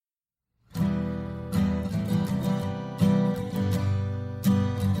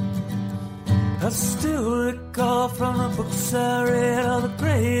I still recall from the books I read all the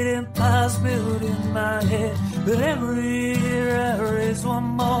great empires built in my head. But every year I raise one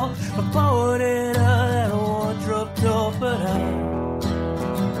more. I boarded that wardrobe door, but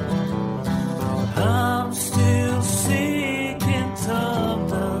I'm still seeking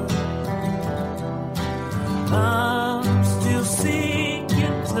thunder. I'm still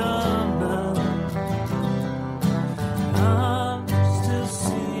seeking thunder. I'm still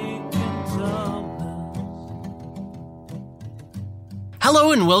seeking thunder.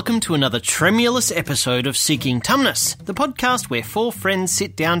 Hello and welcome to another tremulous episode of Seeking Tumnus, the podcast where four friends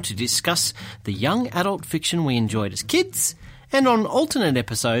sit down to discuss the young adult fiction we enjoyed as kids, and on alternate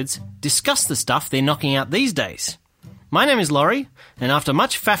episodes, discuss the stuff they're knocking out these days. My name is Laurie, and after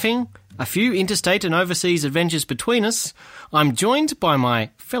much faffing, a few interstate and overseas adventures between us, I'm joined by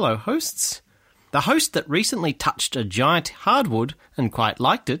my fellow hosts. The host that recently touched a giant hardwood and quite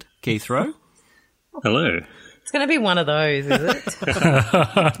liked it, Keith Rowe. Hello. It's going to be one of those, is it?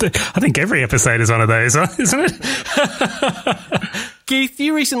 I think every episode is one of those, isn't it? Keith,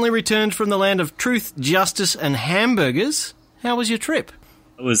 you recently returned from the land of truth, justice and hamburgers. How was your trip?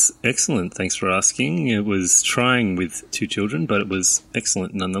 It was excellent, thanks for asking. It was trying with two children, but it was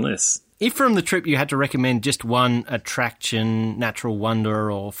excellent nonetheless. If from the trip you had to recommend just one attraction, natural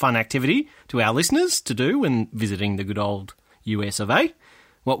wonder or fun activity to our listeners to do when visiting the good old US of A,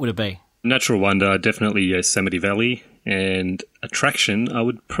 what would it be? Natural wonder, definitely Yosemite Valley, and attraction, I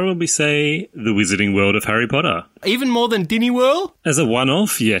would probably say the Wizarding World of Harry Potter. Even more than Disney World? As a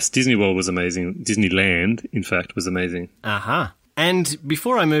one-off, yes, Disney World was amazing. Disneyland, in fact, was amazing. Aha. And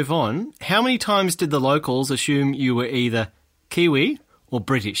before I move on, how many times did the locals assume you were either Kiwi or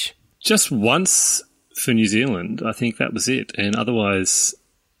British? Just once for New Zealand, I think that was it. And otherwise,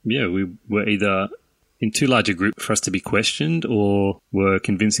 yeah, we were either in too large a group for us to be questioned or were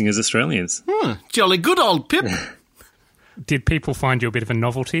convincing as Australians. Jolly good old Pip. Did people find you a bit of a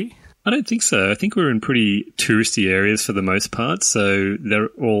novelty? I don't think so. I think we're in pretty touristy areas for the most part, so they're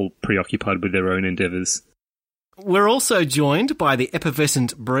all preoccupied with their own endeavours. We're also joined by the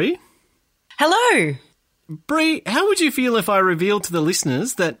effervescent Bree. Hello. Bree, how would you feel if I revealed to the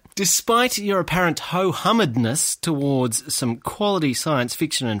listeners that despite your apparent ho-hummedness towards some quality science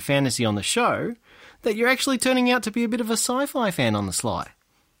fiction and fantasy on the show, that you're actually turning out to be a bit of a sci-fi fan on the sly?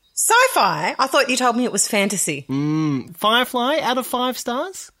 Sci-fi? I thought you told me it was fantasy. Firefly out of 5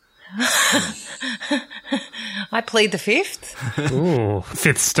 stars? I plead the fifth. Ooh,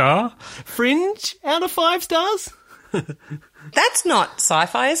 5th star? Fringe out of 5 stars? That's not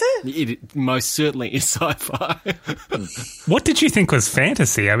sci-fi, is it? It most certainly is sci-fi. What did you think was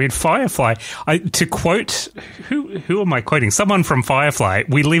fantasy? I mean, Firefly, to quote, who am I quoting? Someone from Firefly,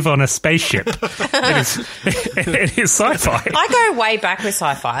 we live on a spaceship. It is sci-fi. I go way back with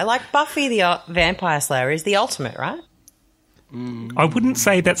sci-fi. Like Buffy the Vampire Slayer is the ultimate, right? I wouldn't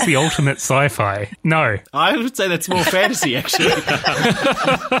say that's the ultimate sci-fi. No. I would say that's more fantasy, actually.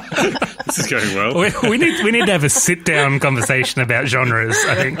 This is going well. We need to have a sit-down conversation about genres,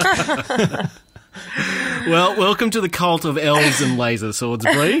 I think. Well, welcome to the cult of elves and laser swords,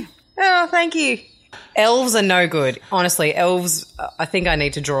 Bree. Oh, thank you. Elves are no good. Honestly, elves, I think I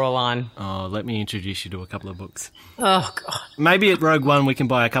need to draw a line. Oh, let me introduce you to a couple of books. Oh, God. Maybe at Rogue One we can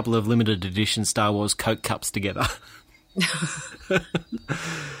buy a couple of limited edition Star Wars Coke cups together. I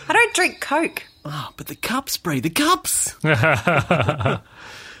don't drink Coke. Oh, but the cups, Bree, the cups!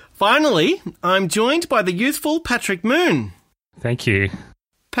 Finally, I'm joined by the youthful Patrick Moon. Thank you.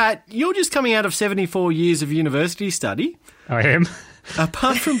 Pat, you're just coming out of 74 years of university study. I am.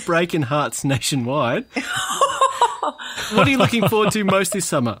 Apart from breaking hearts nationwide, what are you looking forward to most this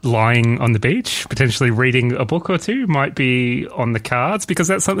summer? Lying on the beach, potentially reading a book or two might be on the cards because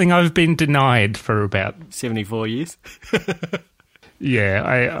that's something I've been denied for about 74 years.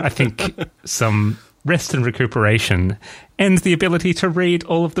 Yeah, I think some rest and recuperation and the ability to read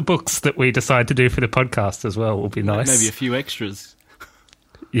all of the books that we decide to do for the podcast as well will be nice. Maybe a few extras.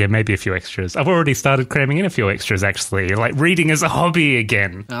 Yeah, maybe a few extras. I've already started cramming in a few extras, actually, like reading as a hobby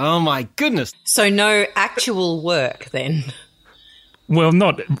again. Oh, my goodness. So no actual work, then? Well,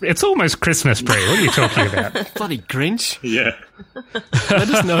 not... It's almost Christmas, Bree. What are you talking about? Bloody Grinch. Yeah. Let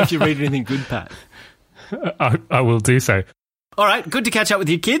us know if you read anything good, Pat. I will do so. All right, good to catch up with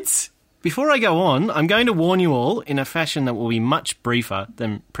you, kids. Before I go on, I'm going to warn you all, in a fashion that will be much briefer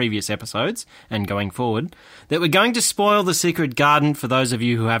than previous episodes and going forward, that we're going to spoil The Secret Garden for those of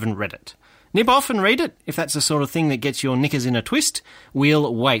you who haven't read it. Nip off and read it, if that's the sort of thing that gets your knickers in a twist.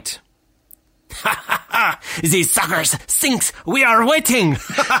 We'll wait. Ha ha ha! These suckers! Sinks! We are waiting!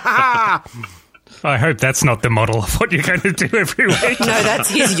 Ha ha ha! I hope that's not the model of what you're going to do every week. No, that's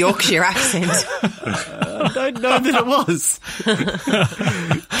his Yorkshire accent. I don't know that it was.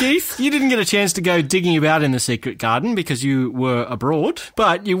 Keith, you didn't get a chance to go digging about in the secret garden because you were abroad,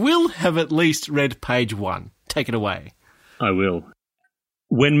 but you will have at least read page 1. Take it away. I will.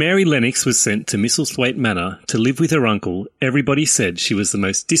 When Mary Lennox was sent to Misselthwaite Manor to live with her uncle, everybody said she was the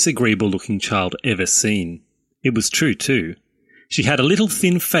most disagreeable-looking child ever seen. It was true, too. She had a little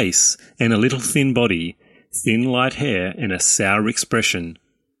thin face and a little thin body, thin light hair and a sour expression.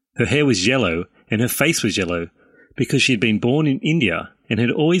 Her hair was yellow and her face was yellow because she had been born in India and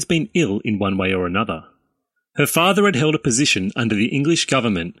had always been ill in one way or another. Her father had held a position under the English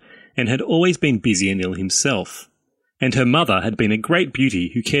government and had always been busy and ill himself. And her mother had been a great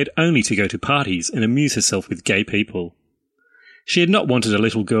beauty who cared only to go to parties and amuse herself with gay people. She had not wanted a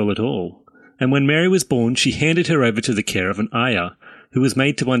little girl at all, and when Mary was born she handed her over to the care of an ayah, who was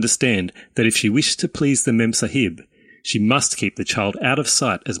made to understand that if she wished to please the Mem Sahib, she must keep the child out of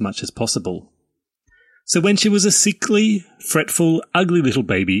sight as much as possible. So when she was a sickly, fretful, ugly little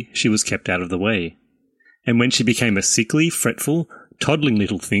baby, she was kept out of the way. And when she became a sickly, fretful, toddling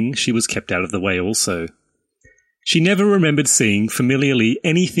little thing, she was kept out of the way also. She never remembered seeing familiarly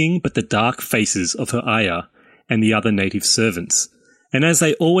anything but the dark faces of her ayah and the other native servants, and as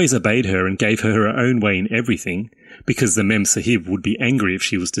they always obeyed her and gave her her own way in everything, because the Mem Sahib would be angry if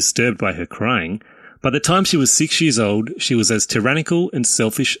she was disturbed by her crying, by the time she was 6 years old, she was as tyrannical and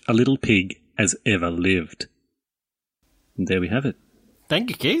selfish a little pig as ever lived. And there we have it. Thank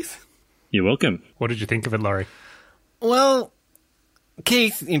you, Keith. You're welcome. What did you think of it, Laurie? Well,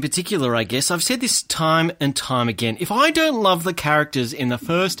 Keith, in particular, I guess, I've said this time and time again. If I don't love the characters in the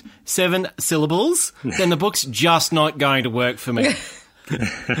first 7 syllables, then the book's just not going to work for me.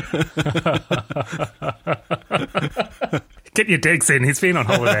 Get your digs in. He's been on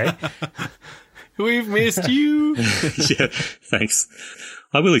holiday. We've missed you. Yeah, thanks.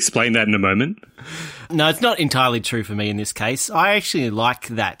 I will explain that in a moment. No, it's not entirely true for me in this case. I actually like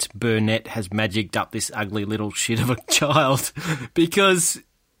that Burnett has magicked up this ugly little shit of a child because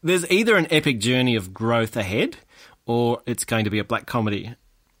there's either an epic journey of growth ahead or it's going to be a black comedy.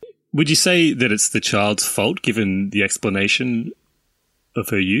 Would you say that it's the child's fault, given the explanation of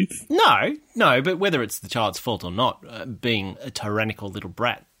her youth? No, but whether it's the child's fault or not, being a tyrannical little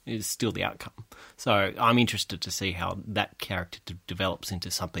brat is still the outcome. So I'm interested to see how that character develops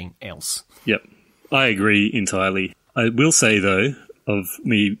into something else. Yep, I agree entirely. I will say, though, of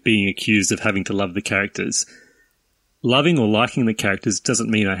me being accused of having to love the characters, loving or liking the characters doesn't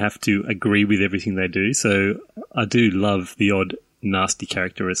mean I have to agree with everything they do, so I do love the odd nasty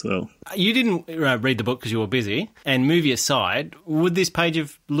character as well. You didn't read the book because you were busy, and movie aside, would this page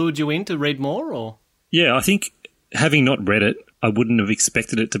have lured you in to read more? Or? Yeah, I think having not read it, I wouldn't have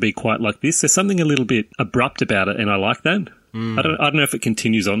expected it to be quite like this. There's something a little bit abrupt about it, and I like that. I don't know if it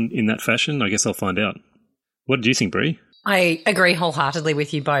continues on in that fashion. I guess I'll find out. What did you think, Brie? I agree wholeheartedly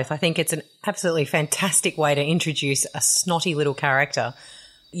with you both. I think it's an absolutely fantastic way to introduce a snotty little character.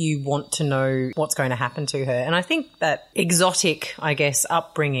 You want to know what's going to happen to her. And I think that exotic, I guess,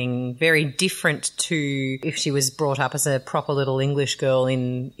 upbringing, very different to if she was brought up as a proper little English girl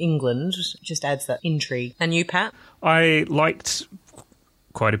in England, just adds that intrigue. And you, Pat? I liked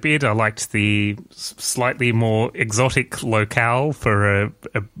quite a bit. I liked the slightly more exotic locale for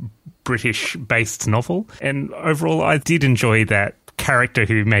a British-based novel. And overall, I did enjoy that character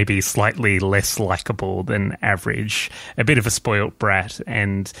who may be slightly less likable than average, a bit of a spoilt brat,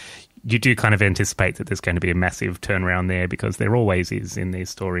 and you do kind of anticipate that there's going to be a massive turnaround there because there always is in these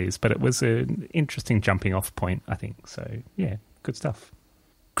stories, but it was an interesting jumping off point, I think. So, yeah, good stuff.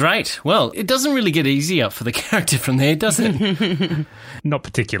 Great. Well, it doesn't really get easier for the character from there, does it? Not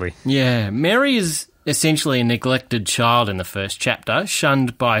particularly. Yeah. Mary is essentially a neglected child in the first chapter,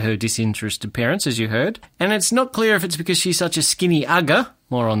 shunned by her disinterested parents, as you heard. And it's not clear if it's because she's such a skinny ugger,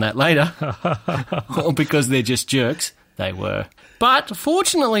 more on that later, or because they're just jerks. They were. But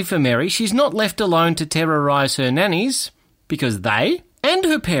fortunately for Mary, she's not left alone to terrorise her nannies, because they, and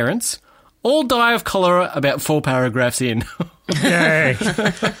her parents, all die of cholera about 4 paragraphs in. Yay.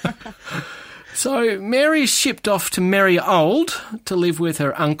 So Mary is shipped off to Merry Old to live with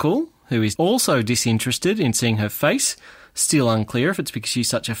her uncle, who is also disinterested in seeing her face. Still unclear if it's because she's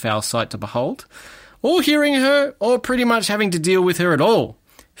such a foul sight to behold, or hearing her, or pretty much having to deal with her at all.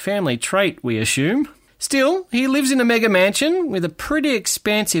 Family trait, we assume. Still, he lives in a mega mansion with a pretty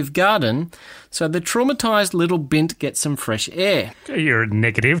expansive garden, so the traumatised little bint gets some fresh air. You're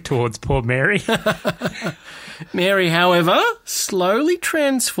negative towards poor Mary. Mary, however, slowly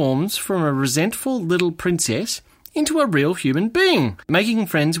transforms from a resentful little princess into a real human being, making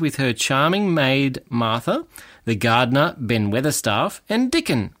friends with her charming maid Martha, the gardener Ben Weatherstaff, and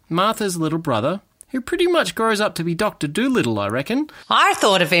Dickon, Martha's little brother, who pretty much grows up to be Dr. Dolittle, I reckon. I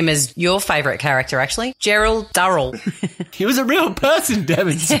thought of him as your favourite character, actually. Gerald Durrell. He was a real person, damn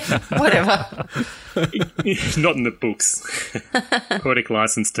it. Whatever. Not in the books. Poetic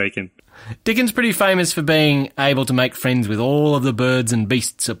license taken. Dickon's pretty famous for being able to make friends with all of the birds and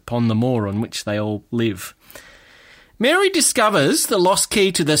beasts upon the moor on which they all live. Mary discovers the lost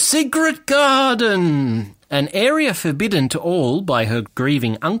key to the secret garden, an area forbidden to all by her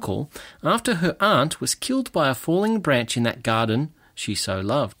grieving uncle after her aunt was killed by a falling branch in that garden she so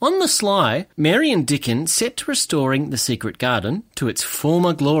loved. On the sly, Mary and Dickon set to restoring the secret garden to its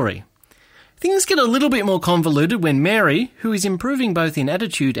former glory. Things get a little bit more convoluted when Mary, who is improving both in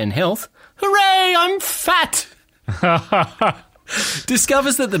attitude and health, hooray, I'm fat!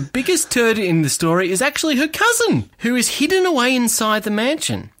 discovers that the biggest turd in the story is actually her cousin, who is hidden away inside the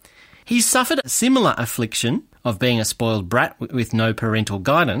mansion. He's suffered a similar affliction of being a spoiled brat with no parental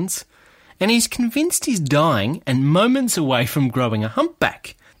guidance, and he's convinced he's dying and moments away from growing a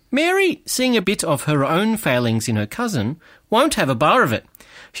humpback. Mary, seeing a bit of her own failings in her cousin, won't have a bar of it.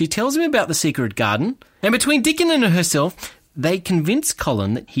 She tells him about the secret garden, and between Dickon and herself, they convince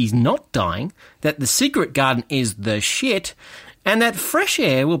Colin that he's not dying, that the secret garden is the shit, and that fresh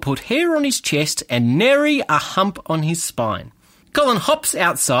air will put hair on his chest and nary a hump on his spine. Colin hops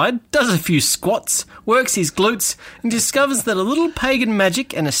outside, does a few squats, works his glutes, and discovers that a little pagan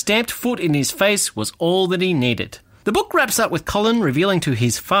magic and a stamped foot in his face was all that he needed. The book wraps up with Colin revealing to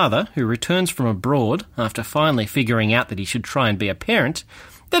his father, who returns from abroad after finally figuring out that he should try and be a parent,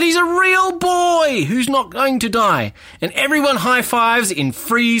 that he's a real boy who's not going to die, and everyone high-fives in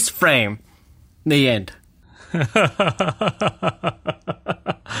freeze frame. The end.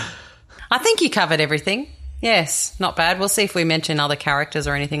 I think you covered everything. Yes, not bad. We'll see if we mention other characters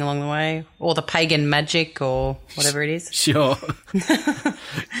or anything along the way, or the pagan magic or whatever it is. Sure.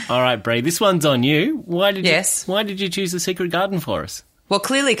 All right, Bree, this one's on you. Why did you choose the secret garden for us? Well,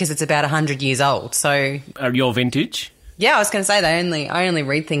 clearly because it's about 100 years old. So your vintage? Yeah, I was going to say I only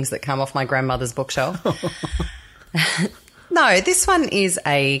read things that come off my grandmother's bookshelf. No, this one is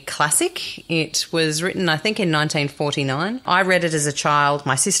a classic. It was written, I think, in 1949. I read it as a child.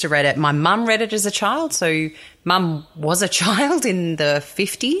 My sister read it. My mum read it as a child. So mum was a child in the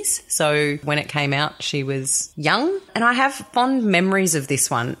 50s. So when it came out, she was young. And I have fond memories of this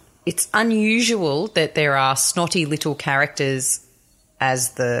one. It's unusual that there are snotty little characters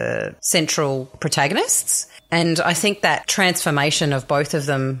as the central protagonists. And I think that transformation of both of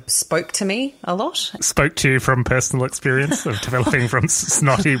them spoke to me a lot. Spoke to you from personal experience of developing from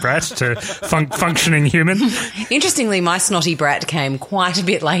snotty brat to functioning human? Interestingly, my snotty brat came quite a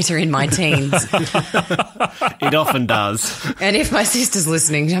bit later in my teens. It often does. And if my sister's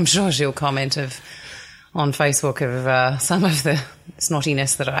listening, I'm sure she'll comment on Facebook of some of the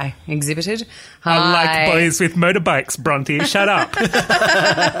snottiness that I exhibited. I like boys with motorbikes, Bronte. Shut up.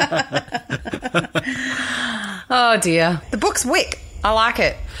 Oh, dear. The book's wick. I like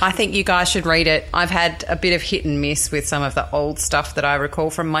it. I think you guys should read it. I've had a bit of hit and miss with some of the old stuff that I recall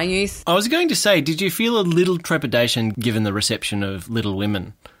from my youth. I was going to say, did you feel a little trepidation given the reception of Little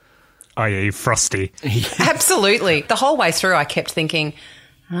Women? Oh, yeah, you're frosty. Absolutely. The whole way through I kept thinking,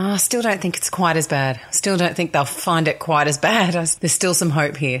 I still don't think it's quite as bad. Still don't think they'll find it quite as bad. There's still some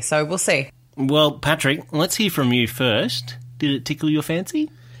hope here, so we'll see. Well, Patrick, let's hear from you first. Did it tickle your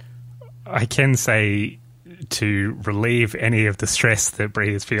fancy? I can say, to relieve any of the stress that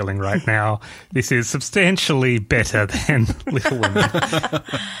Bree is feeling right now, this is substantially better than Little Women,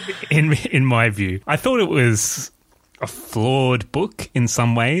 in my view. I thought it was a flawed book in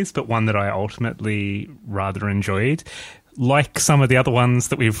some ways, but one that I ultimately rather enjoyed. Like some of the other ones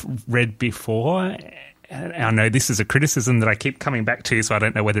that we've read before, I know this is a criticism that I keep coming back to, so I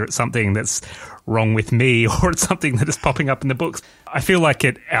don't know whether it's something that's wrong with me or it's something that is popping up in the books. I feel like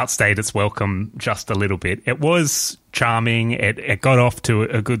it outstayed its welcome just a little bit. It was charming. It got off to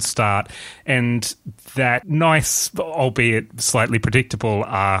a good start. And that nice, albeit slightly predictable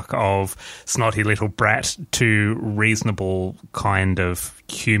arc of snotty little brat to reasonable kind of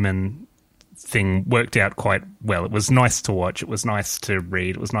human thing worked out quite well. It was nice to watch. It was nice to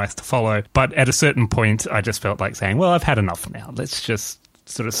read. It was nice to follow. But at a certain point, I just felt like saying, well, I've had enough now. Let's just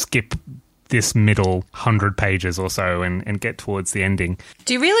sort of skip this middle 100 pages or so and get towards the ending.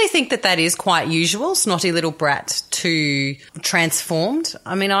 Do you really think that is quite usual, snotty little brat to transformed?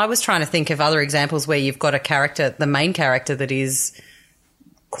 I mean, I was trying to think of other examples where you've got a character, the main character, that is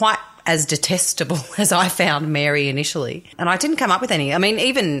quite as detestable as I found Mary initially. And I didn't come up with any. I mean,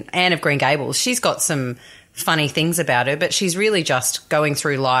 even Anne of Green Gables, she's got some funny things about her, but she's really just going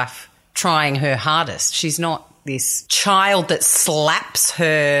through life trying her hardest. She's not this child that slaps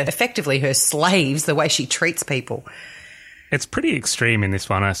her, effectively her slaves, the way she treats people. It's pretty extreme in this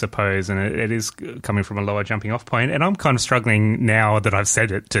one, I suppose, and it is coming from a lower jumping off point. And I'm kind of struggling now that I've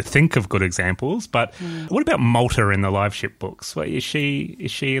said it to think of good examples. But what about Malta in the Live Ship books? Well, is she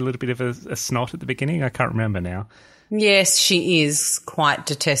a little bit of a snot at the beginning? I can't remember now. Yes, she is quite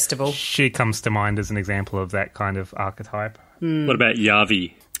detestable. She comes to mind as an example of that kind of archetype. What about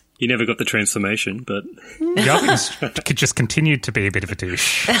Yavi? He never got the transformation, but... Yavi could just continue to be a bit of a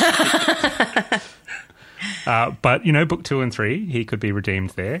douche. But, book 2 and 3, he could be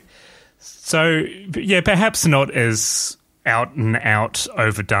redeemed there. So, yeah, perhaps not as out and out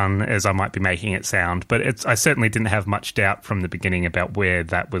overdone as I might be making it sound, but I certainly didn't have much doubt from the beginning about where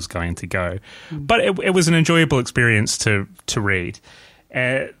that was going to go. But it was an enjoyable experience to read.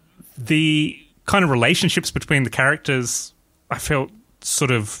 The kind of relationships between the characters, I felt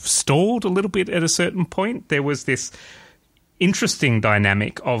sort of stalled a little bit at a certain point. There was this interesting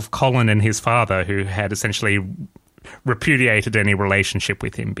dynamic of Colin and his father, who had essentially repudiated any relationship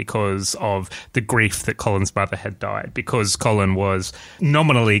with him because of the grief that Colin's mother had died, because Colin was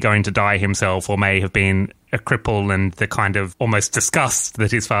nominally going to die himself or may have been a cripple, and the kind of almost disgust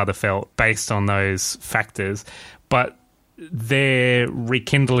that his father felt based on those factors. But their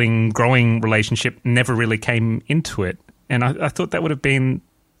rekindling, growing relationship never really came into it. And I thought that would have been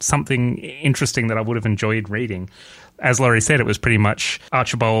something interesting that I would have enjoyed reading. As Laurie said, it was pretty much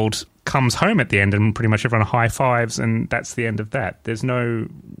Archibald comes home at the end and pretty much everyone high fives, and that's the end of that. There's no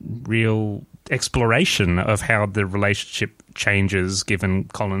real exploration of how the relationship changes given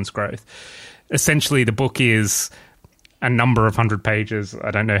Colin's growth. Essentially, the book is a number of 100 pages,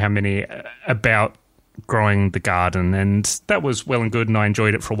 I don't know how many, about growing the garden, and that was well and good, and I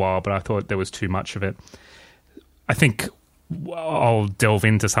enjoyed it for a while, but I thought there was too much of it. I think I'll delve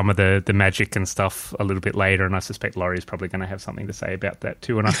into some of the magic and stuff a little bit later, and I suspect Laurie's probably going to have something to say about that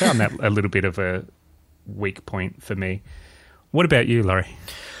too, and I found that a little bit of a weak point for me. What about you, Laurie?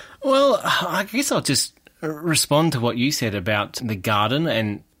 Well, I guess I'll just respond to what you said about the garden,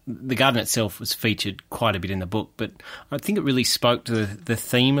 and the garden itself was featured quite a bit in the book, but I think it really spoke to the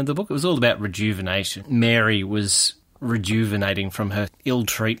theme of the book. It was all about rejuvenation. Mary was rejuvenating from her ill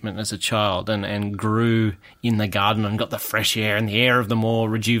treatment as a child and grew in the garden and got the fresh air, and the air of the moor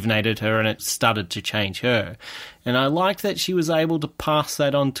rejuvenated her, and it started to change her. And I liked that she was able to pass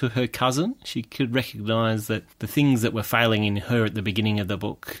that on to her cousin. She could recognise that the things that were failing in her at the beginning of the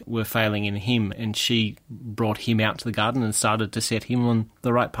book were failing in him, and she brought him out to the garden and started to set him on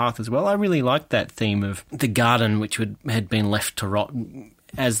the right path as well. I really liked that theme of the garden, which had been left to rot.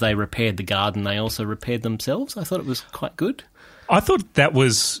 As they repaired the garden, they also repaired themselves. I thought it was quite good. I thought that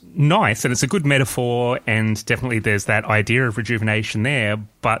was nice, and it's a good metaphor, and definitely there's that idea of rejuvenation there,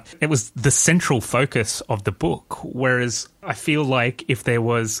 but it was the central focus of the book, whereas I feel like if there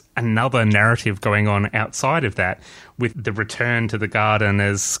was another narrative going on outside of that, with the return to the garden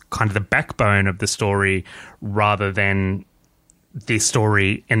as kind of the backbone of the story rather than the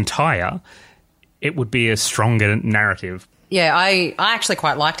story entire, it would be a stronger narrative. Yeah, I actually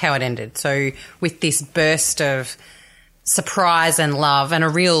quite liked how it ended. So with this burst of surprise and love and a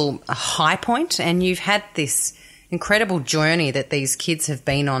real high point, and you've had this incredible journey that these kids have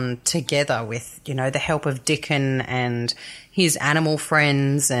been on together with, the help of Dickon and his animal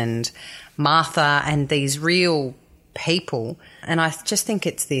friends and Martha and these real people. And I just think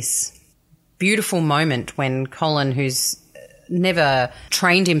it's this beautiful moment when Colin, who's never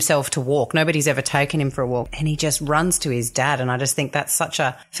trained himself to walk, nobody's ever taken him for a walk, and he just runs to his dad, and I just think that's such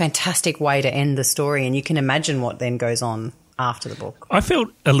a fantastic way to end the story, and you can imagine what then goes on after the book. I felt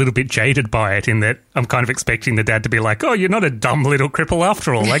a little bit jaded by it in that I'm kind of expecting the dad to be like, oh, you're not a dumb little cripple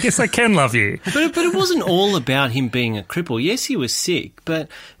after all. I guess I can love you. But it wasn't all about him being a cripple. Yes, he was sick, but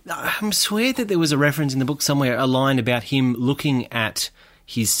I swear that there was a reference in the book somewhere, a line about him looking at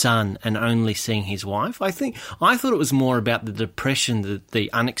his son and only seeing his wife. I thought it was more about the depression, the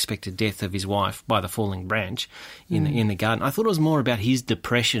unexpected death of his wife by the falling branch in the garden. I thought it was more about his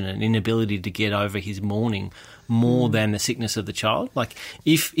depression and inability to get over his mourning more than the sickness of the child. Like,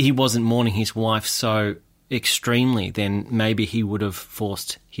 if he wasn't mourning his wife so extremely, then maybe he would have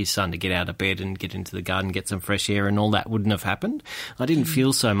forced his son to get out of bed and get into the garden, get some fresh air, and all that wouldn't have happened. I didn't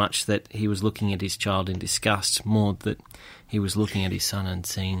feel so much that he was looking at his child in disgust, more that he was looking at his son and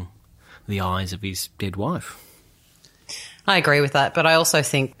seeing the eyes of his dead wife. I agree with that, but I also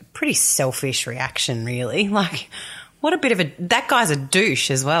think pretty selfish reaction, really. Like, what a bit of that guy's a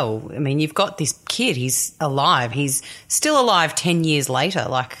douche as well. I mean, you've got this kid, he's alive. He's still alive 10 years later.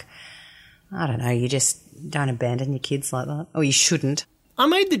 Like, I don't know, you just don't abandon your kids like that. Or you shouldn't. I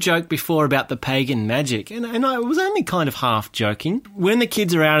made the joke before about the pagan magic, and I was only kind of half joking. When the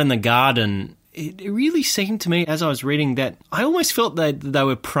kids are out in the garden, it really seemed to me as I was reading that I almost felt that they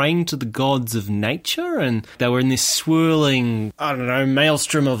were praying to the gods of nature, and they were in this swirling, I don't know,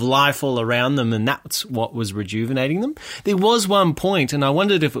 maelstrom of life all around them, and that's what was rejuvenating them. There was one point, and I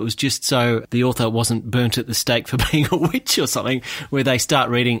wondered if it was just so the author wasn't burnt at the stake for being a witch or something, where they start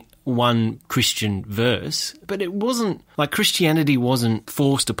reading one Christian verse, but it wasn't like Christianity wasn't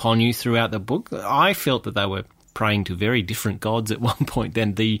forced upon you throughout the book. I felt that they were praying to very different gods at one point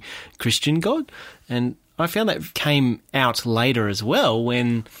than the Christian God, and I found that came out later as well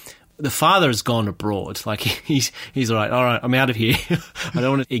when the father has gone abroad. Like he's all right, I'm out of here. I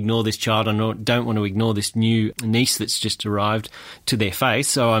don't want to ignore this child. I don't want to ignore this new niece that's just arrived to their face,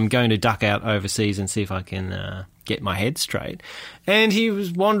 so I'm going to duck out overseas and see if I can get my head straight. And he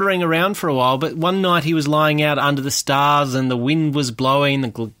was wandering around for a while, but one night he was lying out under the stars and the wind was blowing,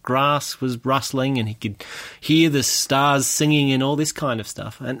 the grass was rustling, and he could hear the stars singing and all this kind of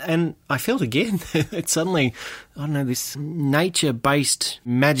stuff. And I felt again that suddenly, I don't know, this nature-based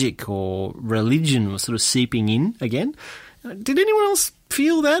magic or religion was sort of seeping in again. Did anyone else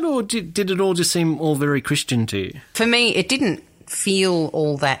feel that, or did it all just seem all very Christian to you? For me, it didn't feel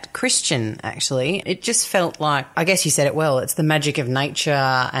all that Christian, actually. It just felt like, I guess you said it well, it's the magic of nature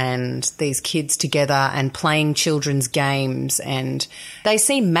and these kids together and playing children's games, and they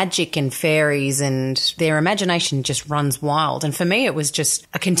see magic and fairies and their imagination just runs wild. And for me, it was just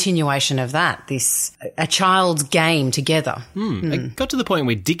a continuation of that, a child's game together. It got to the point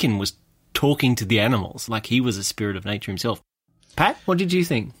where Dickon was talking to the animals like he was a spirit of nature himself. Pat, what did you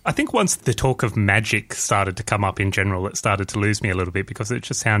think? I think once the talk of magic started to come up in general, it started to lose me a little bit because it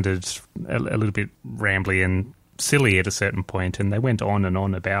just sounded a little bit rambly and silly at a certain point, and they went on and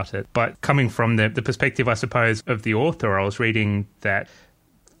on about it. But coming from the perspective, I suppose, of the author, I was reading that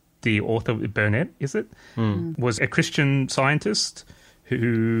the author, Burnett, is it, was a Christian scientist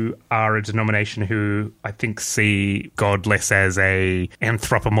who are a denomination who I think see God less as a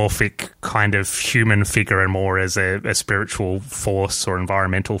anthropomorphic kind of human figure and more as a spiritual force or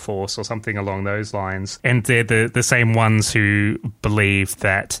environmental force or something along those lines. And they're the same ones who believe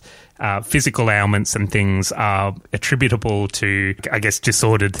that physical ailments and things are attributable to, I guess,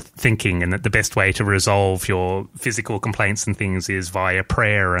 disordered thinking, and that the best way to resolve your physical complaints and things is via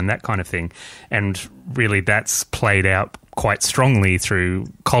prayer and that kind of thing. And really that's played out quite strongly through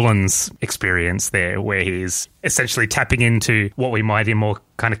Colin's experience there, where he's essentially tapping into what we might in more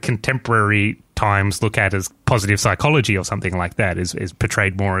kind of contemporary times look at as positive psychology or something like that, is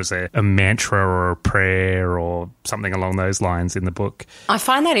portrayed more as a mantra or a prayer or something along those lines in the book. I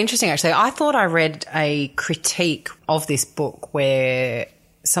find that interesting, actually. I thought I read a critique of this book where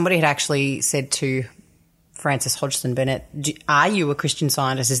somebody had actually said to Frances Hodgson Burnett, are you a Christian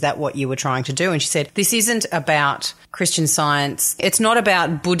Scientist? Is that what you were trying to do? And she said, this isn't about Christian Science. It's not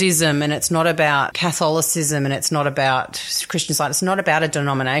about Buddhism, and it's not about Catholicism, and it's not about Christian Science. It's not about a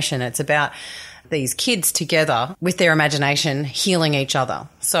denomination. It's about these kids together with their imagination healing each other.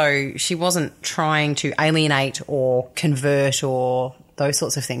 So she wasn't trying to alienate or convert or those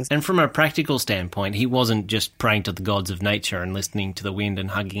sorts of things. And from a practical standpoint, he wasn't just praying to the gods of nature and listening to the wind and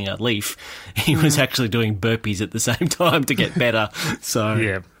hugging a leaf. He was actually doing burpees at the same time to get better. So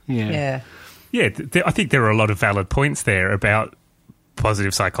Yeah, I think there are a lot of valid points there about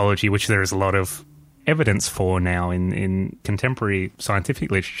positive psychology, which there is a lot of evidence for now in contemporary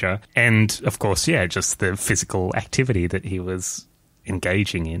scientific literature. And, of course, just the physical activity that he was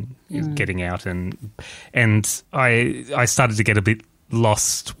engaging in, getting out. And I started to get a bit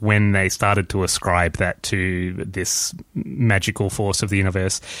lost when they started to ascribe that to this magical force of the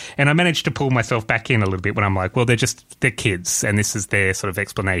universe. And I managed to pull myself back in a little bit when I'm like, well, they're kids, and this is their sort of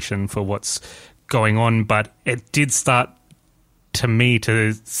explanation for what's going on. But it did start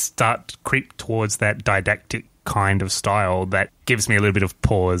creep towards that didactic kind of style that gives me a little bit of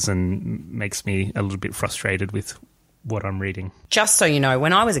pause and makes me a little bit frustrated with what I'm reading. Just so you know,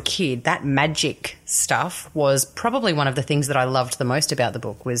 when I was a kid, that magic stuff was probably one of the things that I loved the most about the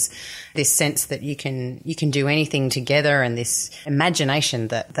book, was this sense that you can do anything together, and this imagination,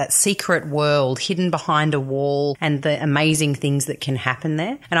 that secret world hidden behind a wall, and the amazing things that can happen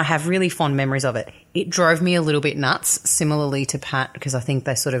there. And I have really fond memories of it. It drove me a little bit nuts, similarly to Pat, because I think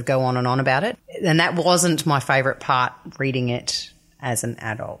they sort of go on and on about it. And that wasn't my favourite part reading it as an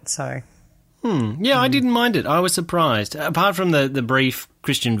adult, so... Yeah, I didn't mind it. I was surprised. Apart from the brief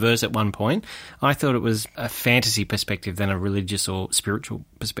Christian verse at one point, I thought it was a fantasy perspective than a religious or spiritual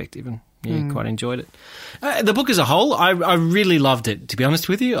perspective, and quite enjoyed it. The book as a whole, I really loved it, to be honest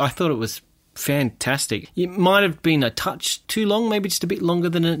with you. I thought it was fantastic. It might have been a touch too long, maybe just a bit longer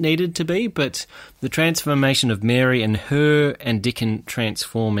than it needed to be, but the transformation of Mary and her and Dickon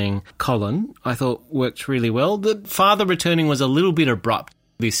transforming Colin, I thought worked really well. The father returning was a little bit abrupt.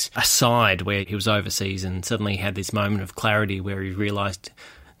 This aside where he was overseas and suddenly had this moment of clarity where he realised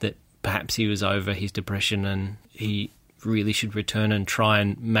that perhaps he was over his depression and he really should return and try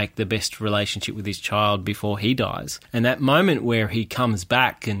and make the best relationship with his child before he dies. And that moment where he comes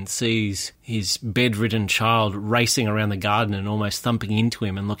back and sees his bedridden child racing around the garden and almost thumping into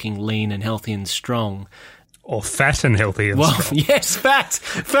him and looking lean and healthy and strong. Or fat and healthy and strong. Yes,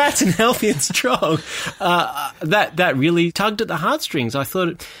 fat and healthy and strong. That really tugged at the heartstrings. I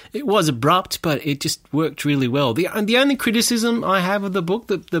thought it was abrupt, but it just worked really well. The only criticism I have of the book,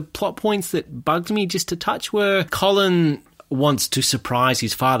 the plot points that bugged me just a touch, were Colin wants to surprise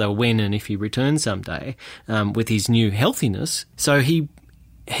his father when and if he returns someday with his new healthiness. So he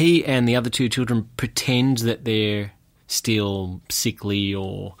and the other two children pretend that they're still sickly,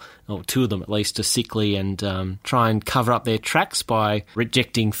 or two of them at least are sickly, and try and cover up their tracks by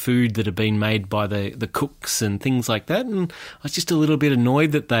rejecting food that had been made by the cooks and things like that. And I was just a little bit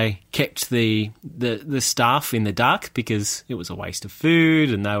annoyed that they kept the staff in the dark because it was a waste of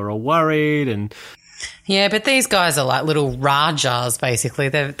food and they were all worried. And yeah, but these guys are like little Rajas, basically.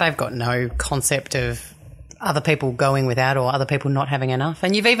 They've got no concept of other people going without or other people not having enough.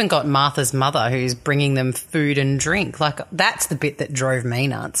 And you've even got Martha's mother who's bringing them food and drink. Like, that's the bit that drove me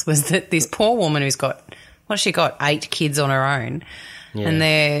nuts, was that this poor woman who's got, she got 8 kids on her own, and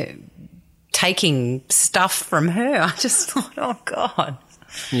they're taking stuff from her. I just thought, oh, God.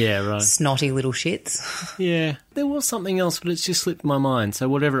 Yeah, right. Snotty little shits. Yeah, there was something else, but it's just slipped my mind. So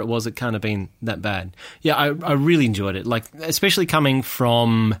whatever it was, it can't have been that bad. Yeah, I really enjoyed it. Like, especially coming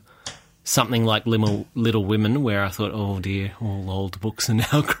from something like Little Women, where I thought, oh dear, all old books are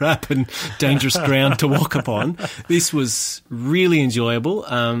now crap and dangerous ground to walk upon. This was really enjoyable.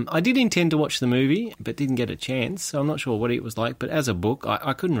 I did intend to watch the movie, but didn't get a chance, so I'm not sure what it was like. But as a book,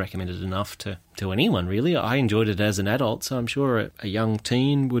 I couldn't recommend it enough to anyone, really. I enjoyed it as an adult, so I'm sure a young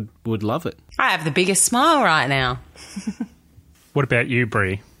teen would love it. I have the biggest smile right now. What about you,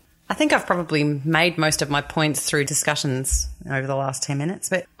 Brie? I think I've probably made most of my points through discussions over the last 10 minutes,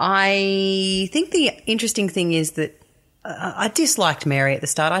 but I think the interesting thing is that I disliked Mary at the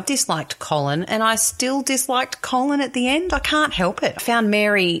start. I disliked Colin, and I still disliked Colin at the end. I can't help it. I found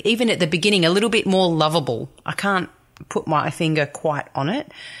Mary, even at the beginning, a little bit more lovable. I can't put my finger quite on it.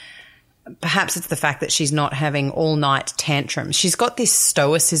 Perhaps it's the fact that she's not having all-night tantrums. She's got this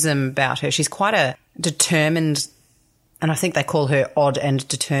stoicism about her. She's quite a determined, and I think they call her odd and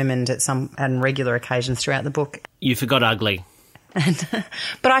determined at regular occasions throughout the book. You forgot ugly.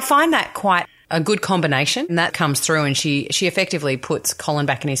 But I find that quite a good combination, and that comes through, and she effectively puts Colin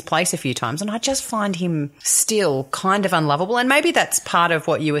back in his place a few times, and I just find him still kind of unlovable. And maybe that's part of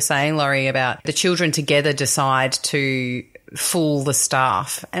what you were saying, Laurie, about the children together decide to fool the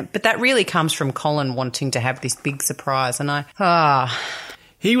staff. But that really comes from Colin wanting to have this big surprise, and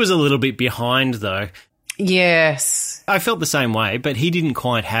He was a little bit behind, though. Yes. I felt the same way, but he didn't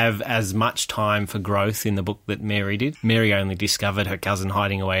quite have as much time for growth in the book that Mary did. Mary only discovered her cousin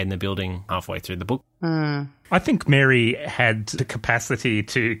hiding away in the building halfway through the book. I think Mary had the capacity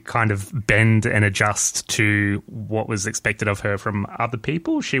to kind of bend and adjust to what was expected of her from other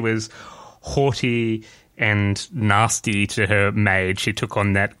people. She was haughty and nasty to her maid. She took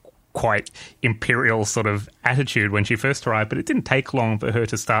on that quite imperial sort of attitude when she first arrived, but it didn't take long for her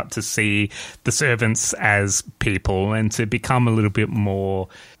to start to see the servants as people and to become a little bit more,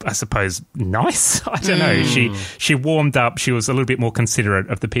 I suppose, nice. I don't know. She warmed up. She was a little bit more considerate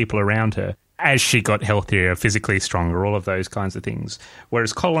of the people around her as she got healthier, physically stronger, all of those kinds of things.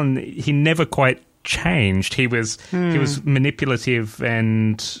 Whereas Colin, he never quite changed. He was manipulative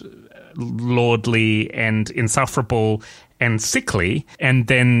and lordly and insufferable and sickly, and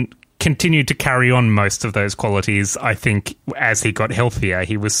then continued to carry on most of those qualities. I think as he got healthier,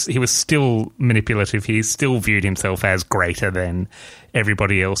 he was still manipulative. He still viewed himself as greater than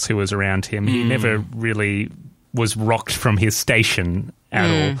everybody else who was around him. He never really was rocked from his station at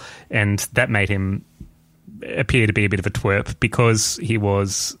all, and that made him appear to be a bit of a twerp because he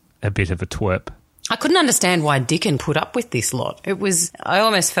was a bit of a twerp. I couldn't understand why Dickon put up with this lot. I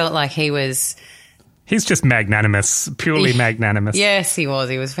almost felt like he was... He's just magnanimous, purely magnanimous. Yes, he was.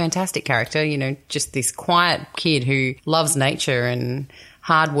 He was a fantastic character, just this quiet kid who loves nature and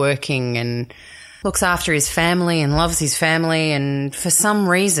hardworking and looks after his family and loves his family, and for some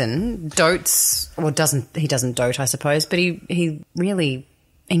reason he doesn't dote, I suppose, but he really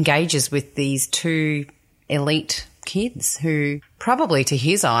engages with these two elite kids who probably to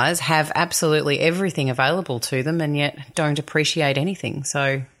his eyes have absolutely everything available to them and yet don't appreciate anything.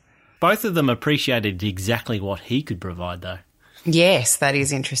 So both of them appreciated exactly what he could provide, though. yes, that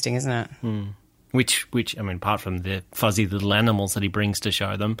is interesting, isn't it? Which I mean, apart from the fuzzy little animals that he brings to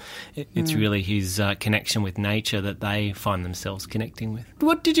show them, it's really his connection with nature that they find themselves connecting with.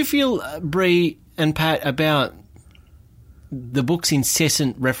 What did you feel, Bree and Pat, about the book's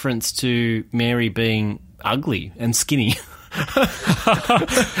incessant reference to Mary being ugly and skinny?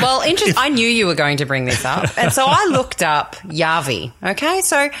 Well, I knew you were going to bring this up. And so I looked up Yavi, okay?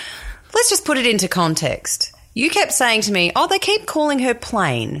 So let's just put it into context. You kept saying to me, they keep calling her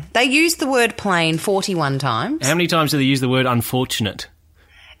plain. They used the word plain 41 times. How many times do they use the word unfortunate?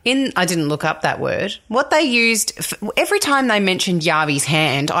 I didn't look up that word. What they used, every time they mentioned Yavi's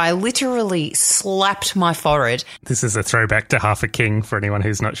hand, I literally slapped my forehead. This is a throwback to Half a King for anyone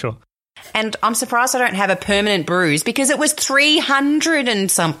who's not sure. And I'm surprised I don't have a permanent bruise because it was 300 and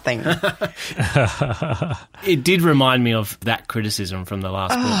something. It did remind me of that criticism from the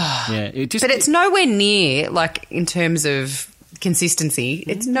last book. Yeah, but it's nowhere near, like, in terms of consistency,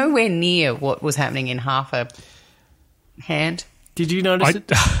 it's nowhere near what was happening in Half a Hand. Did you notice it,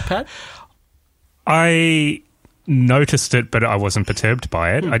 Pat? I noticed it, but I wasn't perturbed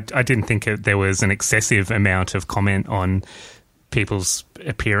by it. I didn't think there was an excessive amount of comment on people's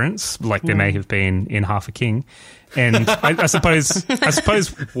appearance, like there may have been in Half a King. And I suppose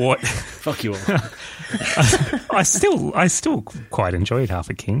what fuck you all. I still quite enjoyed Half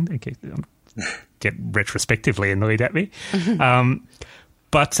a King. Get retrospectively annoyed at me.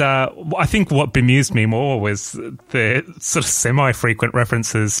 But I think what bemused me more was the sort of semi-frequent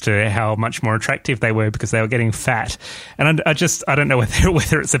references to how much more attractive they were because they were getting fat. And I don't know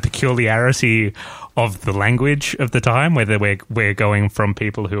whether it's a peculiarity of the language of the time, whether we're going from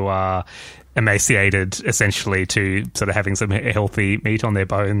people who are emaciated essentially to sort of having some healthy meat on their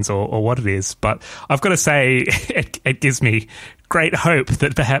bones or what it is. But I've got to say it gives me great hope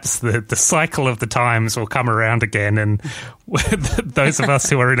that perhaps the cycle of the times will come around again and those of us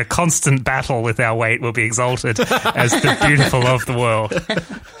who are in a constant battle with our weight will be exalted as the beautiful of the world.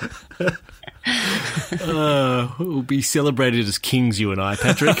 We'll be celebrated as kings, you and I,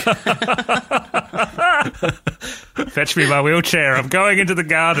 Patrick. Fetch me my wheelchair. I'm going into the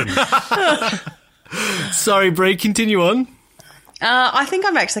garden. Sorry, Bree, continue on. I think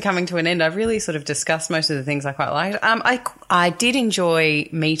I'm actually coming to an end. I've really sort of discussed most of the things I quite liked. I did enjoy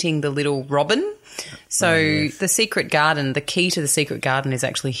meeting the little Robin. So the secret garden, the key to the secret garden is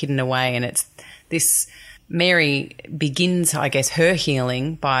actually hidden away, and it's this... Mary begins, I guess, her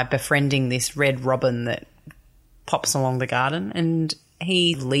healing by befriending this red robin that pops along the garden, and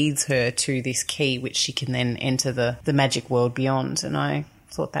he leads her to this key which she can then enter the magic world beyond, and I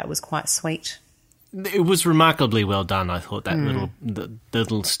thought that was quite sweet. It was remarkably well done, I thought, that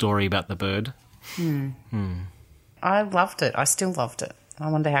little story about the bird. I loved it. I still loved it. I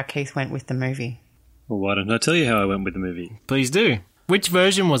wonder how Keith went with the movie. Well, why don't I tell you how I went with the movie? Please do. Which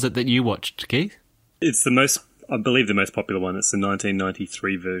version was it that you watched, Keith? It's I believe the most popular one. It's the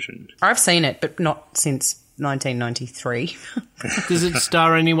 1993 version. I've seen it, but not since 1993. Does it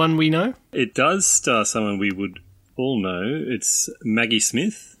star anyone we know? It does star someone we would all know. It's Maggie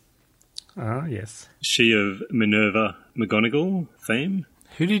Smith. Ah, yes. She of Minerva McGonagall fame.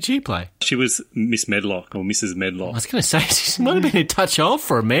 Who did she play? She was Miss Medlock, or Mrs. Medlock. I was going to say, she might have been a touch off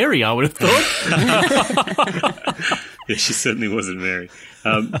for a Mary, I would have thought. Yeah, she certainly wasn't Mary.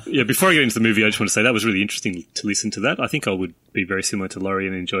 Before I get into the movie, I just want to say that was really interesting to listen to that. I think I would be very similar to Laurie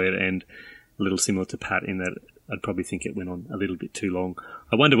and enjoy it, and a little similar to Pat in that I'd probably think it went on a little bit too long.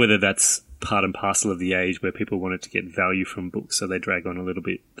 I wonder whether that's part and parcel of the age where people wanted to get value from books, so they drag on a little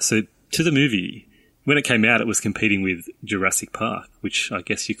bit. So to the movie, when it came out, it was competing with Jurassic Park, which I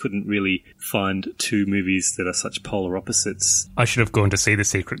guess you couldn't really find two movies that are such polar opposites. I should have gone to see The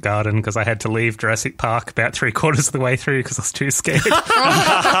Secret Garden because I had to leave Jurassic Park about 3/4 of the way through because I was too scared.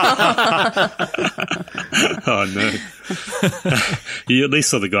 Oh, no. You at least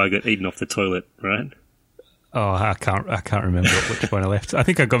saw the guy get eaten off the toilet, right? Oh, I can't remember which point I left. I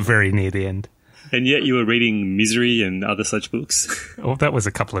think I got very near the end. And yet you were reading Misery and other such books. Oh, that was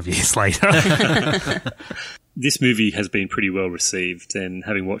a couple of years later. This movie has been pretty well received, and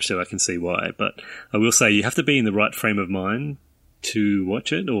having watched it, I can see why. But I will say you have to be in the right frame of mind to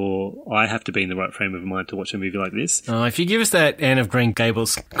watch it, or I have to be in the right frame of mind to watch a movie like this. If you give us that Anne of Green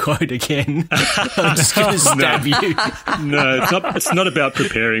Gables quote again, I'm just going to stab you. No, it's not about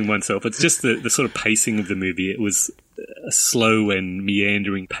preparing oneself. It's just the sort of pacing of the movie. It was a slow and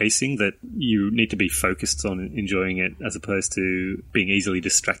meandering pacing that you need to be focused on enjoying it, as opposed to being easily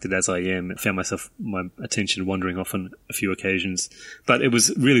distracted as I am. I found my attention wandering off on a few occasions. But it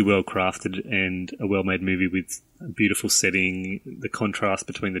was really well crafted and a well-made movie with a beautiful setting. The contrast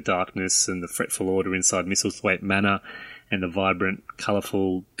between the darkness and the fretful order inside Misselthwaite Manor and the vibrant,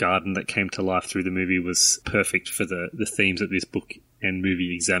 colourful garden that came to life through the movie was perfect for the themes that this book and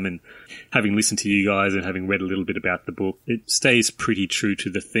movie examine. Having listened to you guys and having read a little bit about the book, it stays pretty true to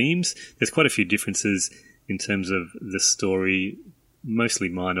the themes. There's quite a few differences in terms of the story, mostly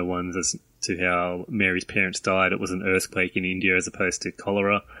minor ones as to how Mary's parents died. It was an earthquake in India as opposed to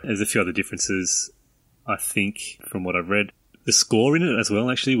cholera. There's a few other differences, I think, from what I've read. The score in it as well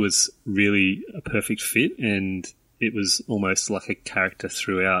actually was really a perfect fit, and it was almost like a character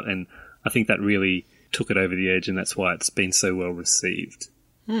throughout, and I think that really took it over the edge, and that's why it's been so well received.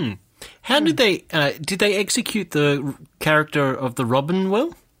 How did they execute the character of the Robin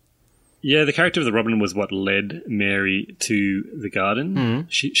well? Yeah, the character of the Robin was what led Mary to the garden.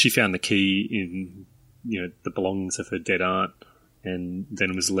 She found the key in the belongings of her dead aunt, and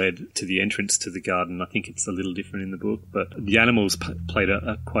then was led to the entrance to the garden. I think it's a little different in the book, but the animals played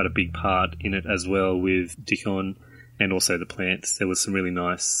quite a big part in it as well, with Dickon and also the plants. There was some really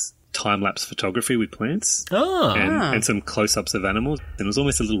nice time-lapse photography with plants and some close-ups of animals. And it was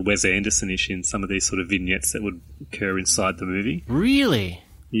almost a little Wes Anderson-ish in some of these sort of vignettes that would occur inside the movie. Really?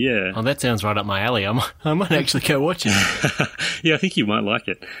 Yeah. Oh, that sounds right up my alley. I might actually go watch it. Yeah, I think you might like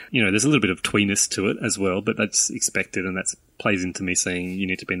it. There's a little bit of tweeness to it as well, but that's expected, and that plays into me saying you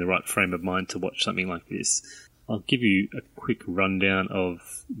need to be in the right frame of mind to watch something like this. I'll give you a quick rundown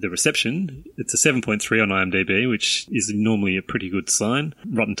of the reception. It's a 7.3 on IMDb, which is normally a pretty good sign.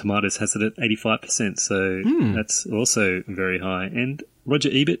 Rotten Tomatoes has it at 85%, so that's also very high. And Roger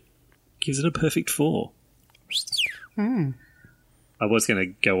Ebert gives it a perfect 4. I was going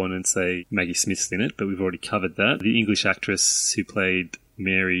to go on and say Maggie Smith's in it, but we've already covered that. The English actress who played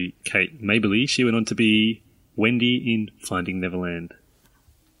Mary, Kate Maberly, she went on to be Wendy in Finding Neverland.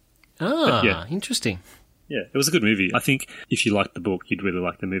 Interesting. Yeah, it was a good movie. I think if you liked the book, you'd really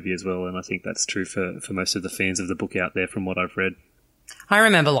like the movie as well, and I think that's true for most of the fans of the book out there from what I've read. I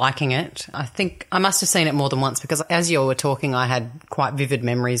remember liking it. I think I must have seen it more than once because as you were talking, I had quite vivid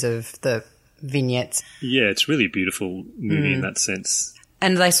memories of the vignettes. Yeah, it's really a beautiful movie in that sense.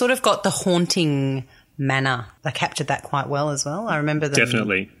 And they sort of got the haunting manner. They captured that quite well as well. I remember them.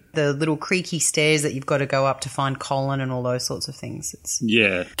 Definitely. The little creaky stairs that you've got to go up to find Colin and all those sorts of things.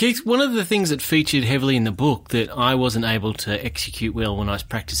 Yeah. Keith, one of the things that featured heavily in the book that I wasn't able to execute well when I was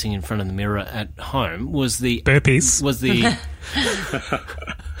practicing in front of the mirror at home was the... Burpees. Was the...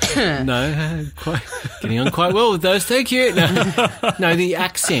 No, getting on quite well with those, thank you. No, the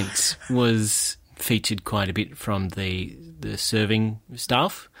accent was featured quite a bit from the serving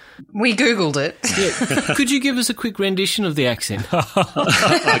staff. We Googled it. Yeah. Could you give us a quick rendition of the accent?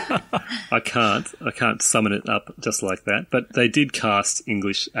 I can't summon it up just like that. But they did cast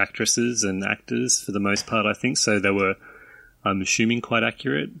English actresses and actors for the most part, I think. So they were, I'm assuming, quite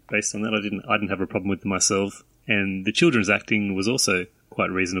accurate based on that. I didn't have a problem with them myself. And the children's acting was also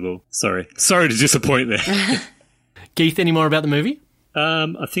quite reasonable. Sorry to disappoint there. Keith, any more about the movie?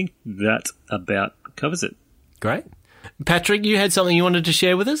 I think that about covers it. Great. Patrick, you had something you wanted to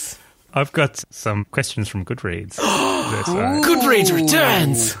share with us? I've got some questions from Goodreads. Goodreads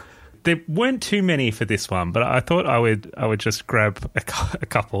returns! There weren't too many for this one, but I thought I would just grab a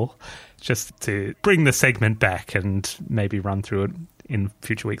couple just to bring the segment back and maybe run through it in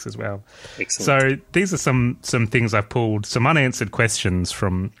future weeks as well. Excellent. So these are some things I pulled, some unanswered questions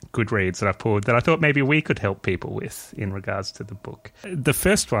from Goodreads that I pulled that I thought maybe we could help people with in regards to the book. The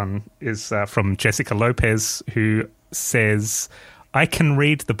first one is from Jessica Lopez, who says, I can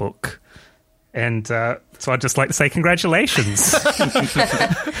read the book. And so I'd just like to say congratulations.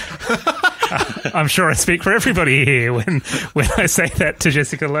 I'm sure I speak for everybody here when I say that to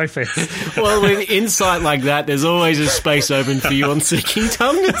Jessica Lopez. Well, with insight like that, there's always a space open for you on Seeking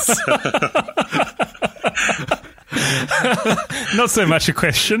Tumnus. Not so much a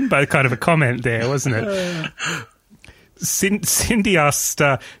question, but kind of a comment there, wasn't it? Cindy asked,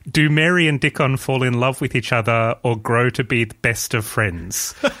 do Mary and Dickon fall in love with each other or grow to be the best of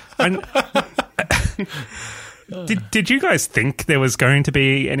friends? Did you guys think there was going to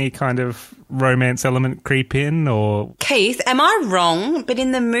be any kind of romance element creep in? Or Keith, am I wrong? But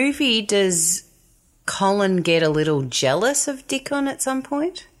in the movie, does Colin get a little jealous of Dickon at some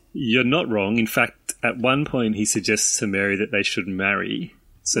point? You're not wrong. In fact, at one point he suggests to Mary that they should marry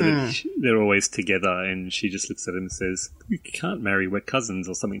so that they're always together, and she just looks at him and says, "You can't marry, we're cousins,"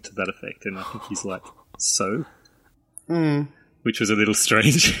 or something to that effect. And I think he's like, so? which was a little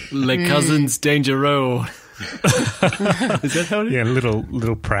strange. Les Cousins Dangereux. Is that how it is? Yeah,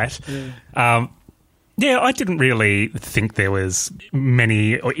 little Pratt. Yeah, I didn't really think there was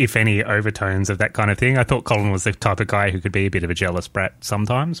many, or if any, overtones of that kind of thing. I thought Colin was the type of guy who could be a bit of a jealous brat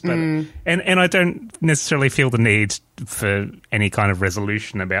sometimes, but and I don't necessarily feel the need for any kind of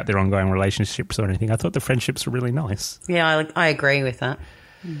resolution about their ongoing relationships or anything. I thought the friendships were really nice. Yeah, I agree with that.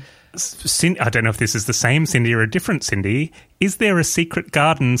 I don't know if this is the same Cindy or a different Cindy. Is there a secret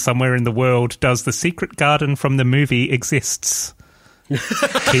garden somewhere in the world? Does the secret garden from the movie exists?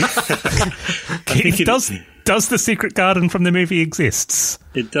 Keith, does the secret garden from the movie exists?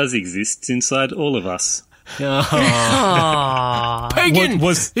 It does exist inside all of us. Pagan!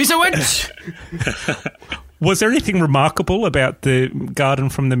 He's a witch! Was there anything remarkable about the garden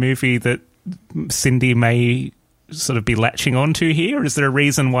from the movie that Cindy may sort of be latching onto here? Is there a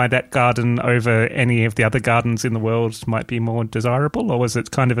reason why that garden over any of the other gardens in the world might be more desirable, or was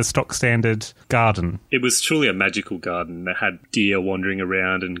it kind of a stock standard garden? It was truly a magical garden that had deer wandering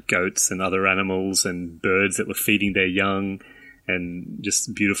around and goats and other animals and birds that were feeding their young and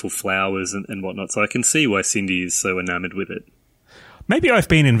just beautiful flowers and whatnot. So I can see why Cindy is so enamoured with it. Maybe I've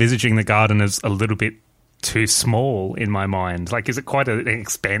been envisaging the garden as a little bit too small in my mind. Like, is it quite an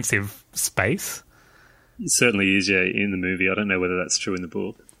expansive space? It certainly is, yeah, in the movie. I don't know whether that's true in the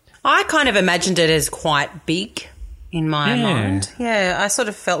book. I kind of imagined it as quite big in my mind. Yeah, I sort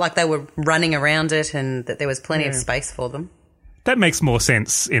of felt like they were running around it and that there was plenty of space for them. That makes more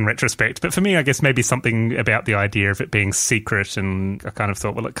sense in retrospect. But for me, I guess maybe something about the idea of it being secret, and I kind of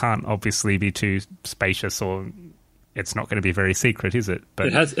thought, well, it can't obviously be too spacious, or it's not going to be very secret, is it? But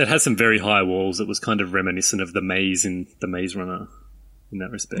it has some very high walls. It was kind of reminiscent of the maze in The Maze Runner in that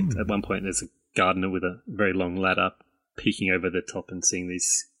respect. At one point, there's a gardener with a very long ladder peeking over the top and seeing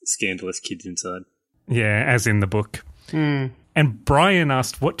these scandalous kids inside. Yeah, as in the book. And Brian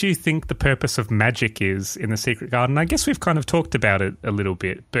asked, what do you think the purpose of magic is in the Secret Garden? I guess we've kind of talked about it a little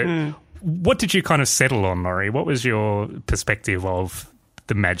bit, but what did you kind of settle on, Laurie? What was your perspective of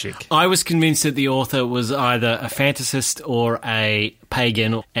the magic? I was convinced that the author was either a fantasist or a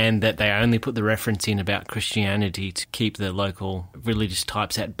pagan, and that they only put the reference in about Christianity to keep the local religious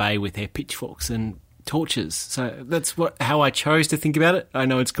types at bay with their pitchforks and torches. So that's how I chose to think about it. I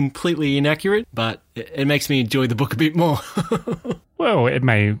know it's completely inaccurate, but it makes me enjoy the book a bit more. Well, it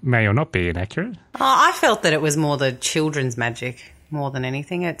may or not be inaccurate. I felt that it was more the children's magic more than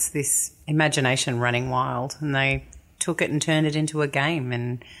anything. It's this imagination running wild, and they took it and turned it into a game,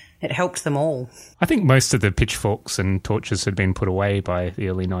 and it helped them all. I think most of the pitchforks and torches had been put away by the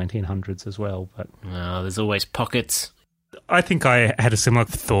early 1900s as well. But there's always pockets. I think I had a similar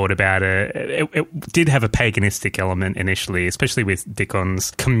thought about it. It did have a paganistic element initially, especially with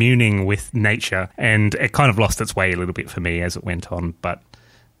Dickon's communing with nature, and it kind of lost its way a little bit for me as it went on, but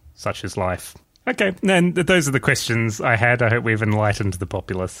such is life. Okay, and those are the questions I had. I hope we've enlightened the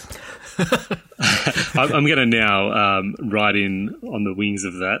populace. I'm going to now ride in on the wings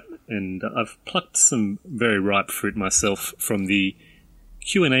of that, and I've plucked some very ripe fruit myself from the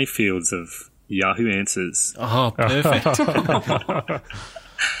Q&A fields of Yahoo Answers. Oh, perfect.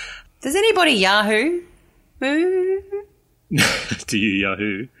 Does anybody Yahoo? Do you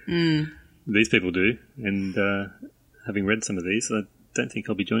Yahoo? These people do, and having read some of these, I don't think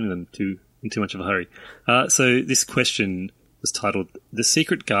I'll be joining them in too much of a hurry. So this question was titled, The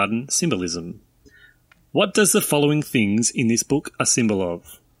Secret Garden Symbolism. What does the following things in this book a symbol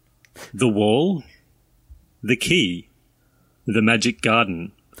of? The wall, the key, the magic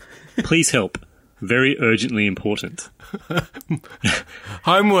garden. Please help. Very urgently important.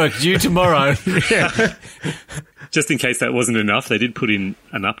 Homework due tomorrow. Yeah. Just in case that wasn't enough, they did put in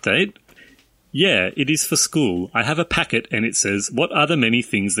an update. Yeah, it is for school. I have a packet and it says, what are the many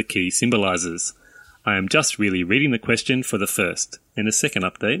things the key symbolises? I am just really reading the question for the first. And a second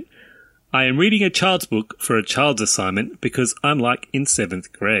update. I am reading a child's book for a child's assignment because I'm like in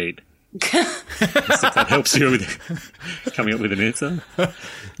 7th grade. If that helps you with coming up with an answer.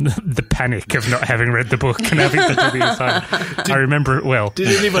 The panic of not having read the book and having to do the assignment. I remember it well. Did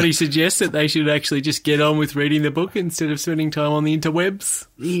anybody suggest that they should actually just get on with reading the book instead of spending time on the interwebs?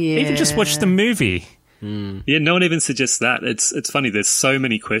 Yeah. Even just watch the movie. Yeah, no one even suggests that. It's funny, there's so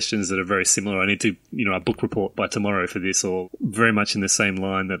many questions that are very similar. I need to, a book report by tomorrow for this, or very much in the same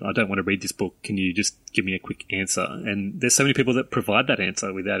line that I don't want to read this book. Can you just give me a quick answer? And there's so many people that provide that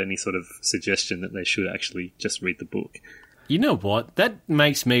answer without any sort of suggestion that they should actually just read the book. You know what? That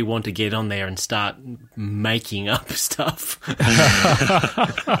makes me want to get on there and start making up stuff.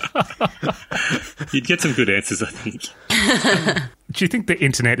 You'd get some good answers, I think. Do you think the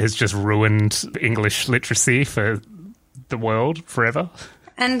internet has just ruined English literacy for the world forever.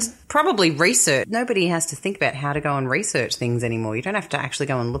 And probably research. Nobody has to think about how to go and research things anymore. You don't have to actually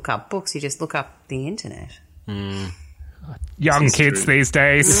go and look up books. You just look up the internet. Young kids these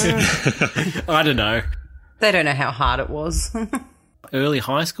days. I don't know. They don't know how hard it was. Early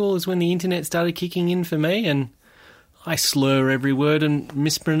high school is when the internet started kicking in for me, and I slur every word and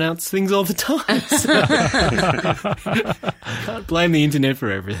mispronounce things all the time. So can't blame the internet for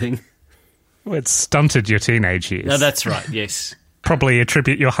everything. Well, it stunted your teenage years. No, that's right, yes. Probably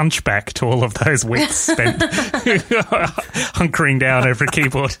attribute your hunchback to all of those weeks spent hunkering down over a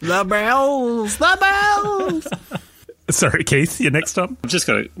keyboard. The bells! The bells! Sorry, Keith, you're next on. I've just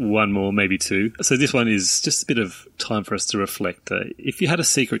got one more, maybe two. So this one is just a bit of time for us to reflect. If you had a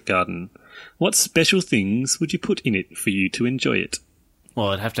secret garden, what special things would you put in it for you to enjoy it? Well,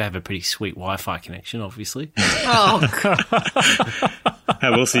 I'd have to have a pretty sweet Wi-Fi connection, obviously. Oh, God.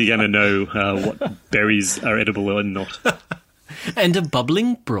 How else are you going to know what berries are edible and not? And a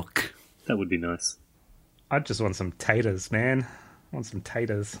bubbling brook. That would be nice. I just want some taters, man. I want some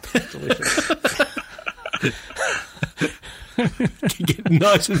taters. Delicious. Get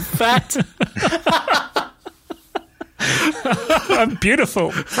nice and fat. I'm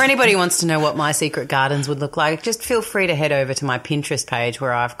beautiful. For anybody who wants to know what my secret gardens would look like, just feel free to head over to my Pinterest page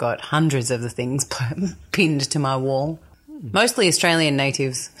where I've got hundreds of the things pinned to my wall. Mostly Australian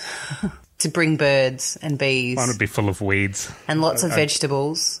natives to bring birds and bees. Mine would be full of weeds. And lots of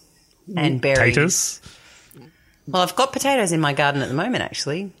vegetables and berries. Taters? Well, I've got potatoes in my garden at the moment,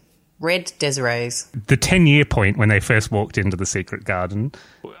 actually. Red Desirees. The 10-year point when they first walked into the secret garden,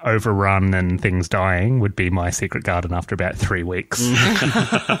 overrun and things dying, would be my secret garden after about 3 weeks.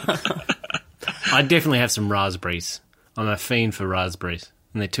 I'd definitely have some raspberries. I'm a fiend for raspberries,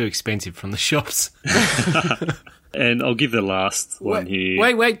 and they're too expensive from the shops. And I'll give the last one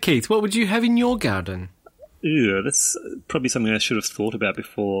here. Wait, Keith, what would you have in your garden? Ew, that's probably something I should have thought about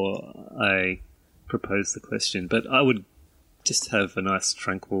before I proposed the question. But I would just have a nice,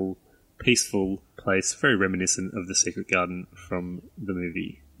 tranquil, peaceful place, very reminiscent of the Secret Garden from the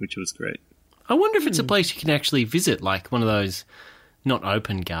movie, which was great. I wonder if it's a place you can actually visit, like one of those not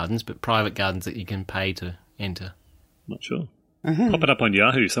open gardens, but private gardens that you can pay to enter. Not sure. Pop it up on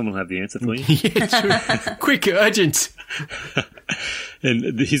Yahoo. Someone will have the answer for you. Yeah, true. Quick, urgent.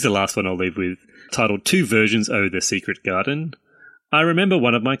 And here's the last one I'll leave with, titled Two Versions O' the Secret Garden. I remember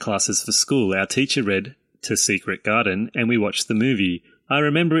one of my classes for school. Our teacher read to Secret Garden, and we watched the movie. I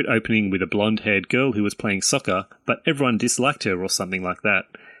remember it opening with a blonde-haired girl who was playing soccer, but everyone disliked her or something like that.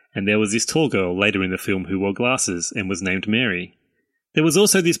 And there was this tall girl later in the film who wore glasses and was named Mary. There was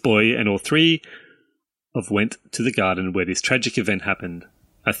also this boy, and all three of went to the garden where this tragic event happened.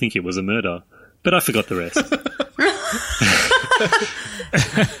 I think it was a murder, but I forgot the rest.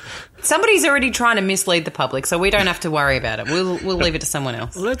 Somebody's already trying to mislead the public, so we don't have to worry about it. We'll leave it to someone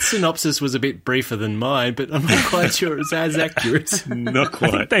else. Well, that synopsis was a bit briefer than mine, but I'm not quite sure it's as accurate. Not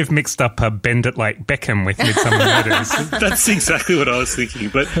quite. They've mixed up Bend It Like Beckham with Midsummer Murders. That's exactly what I was thinking.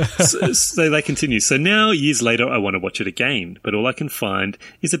 But so they continue. So now, years later, I want to watch it again, but all I can find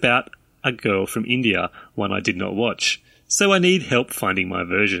is about a girl from India, one I did not watch. So I need help finding my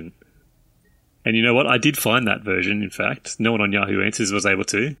version. And you know what? I did find that version, in fact. No one on Yahoo Answers was able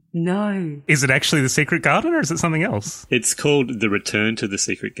to. No. Is it actually The Secret Garden or is it something else? It's called The Return to the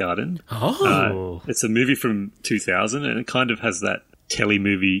Secret Garden. Oh. It's a movie from 2000, and it kind of has that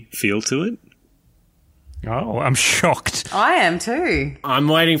telly-movie feel to it. Oh, I'm shocked. I am too. I'm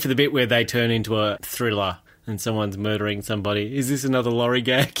waiting for the bit where they turn into a thriller and someone's murdering somebody. Is this another Laurie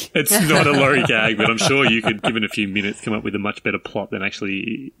gag? It's not a Laurie gag, but I'm sure you could, given a few minutes, come up with a much better plot than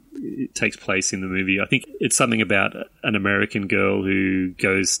actually it takes place in the movie. I think it's something about an American girl who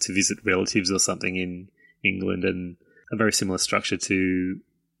goes to visit relatives or something in England, and a very similar structure to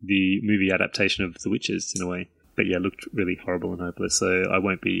the movie adaptation of The Witches in a way. But yeah, it looked really horrible and hopeless, so I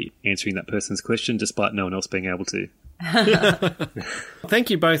won't be answering that person's question despite no one else being able to. Thank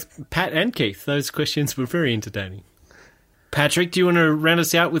you both, Pat and Keith. Those questions were very entertaining. Patrick, do you want to round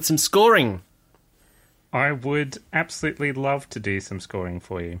us out with some scoring? I would absolutely love to do some scoring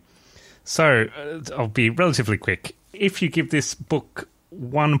for you. So, I'll be relatively quick. If you give this book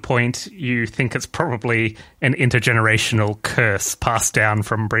 1 point, you think it's probably an intergenerational curse passed down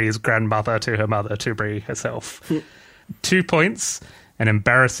from Brie's grandmother to her mother to Brie herself. 2 points, an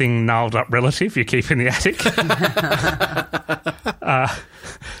embarrassing gnarled up relative you keep in the attic.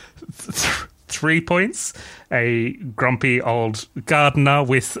 3 points, a grumpy old gardener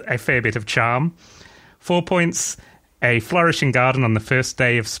with a fair bit of charm. 4 points, a flourishing garden on the first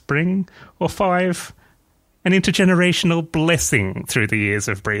day of spring. Or 5, an intergenerational blessing through the years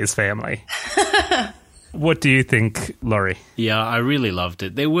of Brie's family. What do you think, Laurie? Yeah, I really loved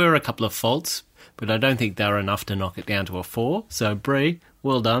it. There were a couple of faults, but I don't think they were enough to knock it down to a 4. So, Brie,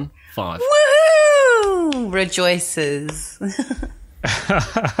 well done. 5. Woohoo! Rejoices.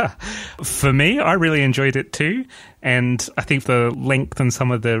 For me, I really enjoyed it too, and I think the length and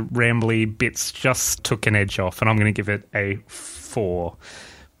some of the rambly bits just took an edge off, and I'm going to give it a 4.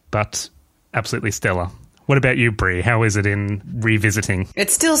 But absolutely stellar. What about you, Brie? How is it in revisiting? It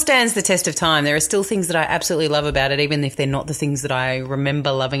still stands the test of time. There are still things that I absolutely love about it, even if they're not the things that I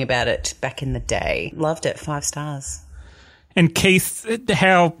remember loving about it back in the day. Loved it. 5 stars. And Keith,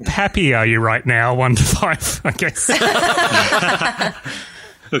 how happy are you right now? 1 to 5, I guess.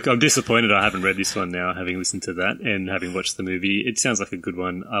 Look, I'm disappointed I haven't read this one now, having listened to that and having watched the movie. It sounds like a good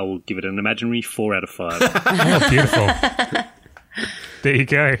one. I will give it an imaginary 4 out of 5. Oh, beautiful. There you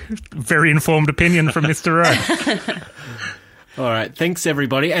go. Very informed opinion from Mr. Rowe. All right. Thanks,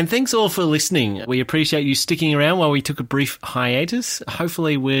 everybody. And thanks all for listening. We appreciate you sticking around while we took a brief hiatus.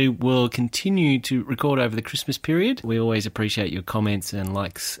 Hopefully we will continue to record over the Christmas period. We always appreciate your comments and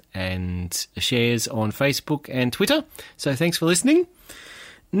likes and shares on Facebook and Twitter. So thanks for listening.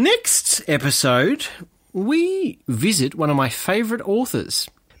 Next episode, we visit one of my favourite authors.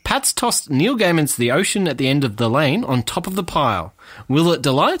 Pat's tossed Neil Gaiman's The Ocean at the End of the Lane on top of the pile. Will it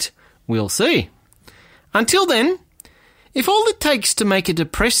delight? We'll see. Until then, if all it takes to make a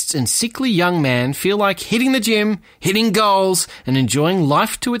depressed and sickly young man feel like hitting the gym, hitting goals, and enjoying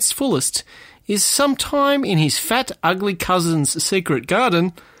life to its fullest is sometime in his fat, ugly cousin's secret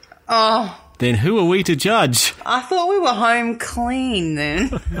garden, then who are we to judge? I thought we were home clean then.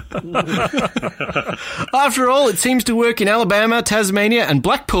 After all, it seems to work in Alabama, Tasmania, and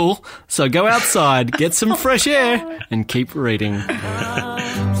Blackpool, so go outside, get some fresh air, and keep reading.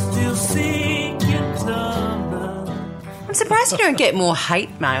 I'm still seeking Tumnus. I'm surprised you don't get more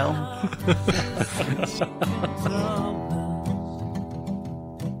hate mail.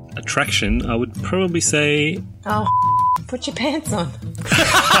 Attraction, I would probably say... Oh, put your pants on.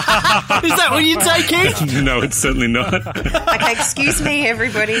 Is that what you take, Keith? No, it's certainly not. Okay, excuse me,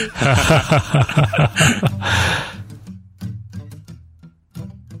 everybody.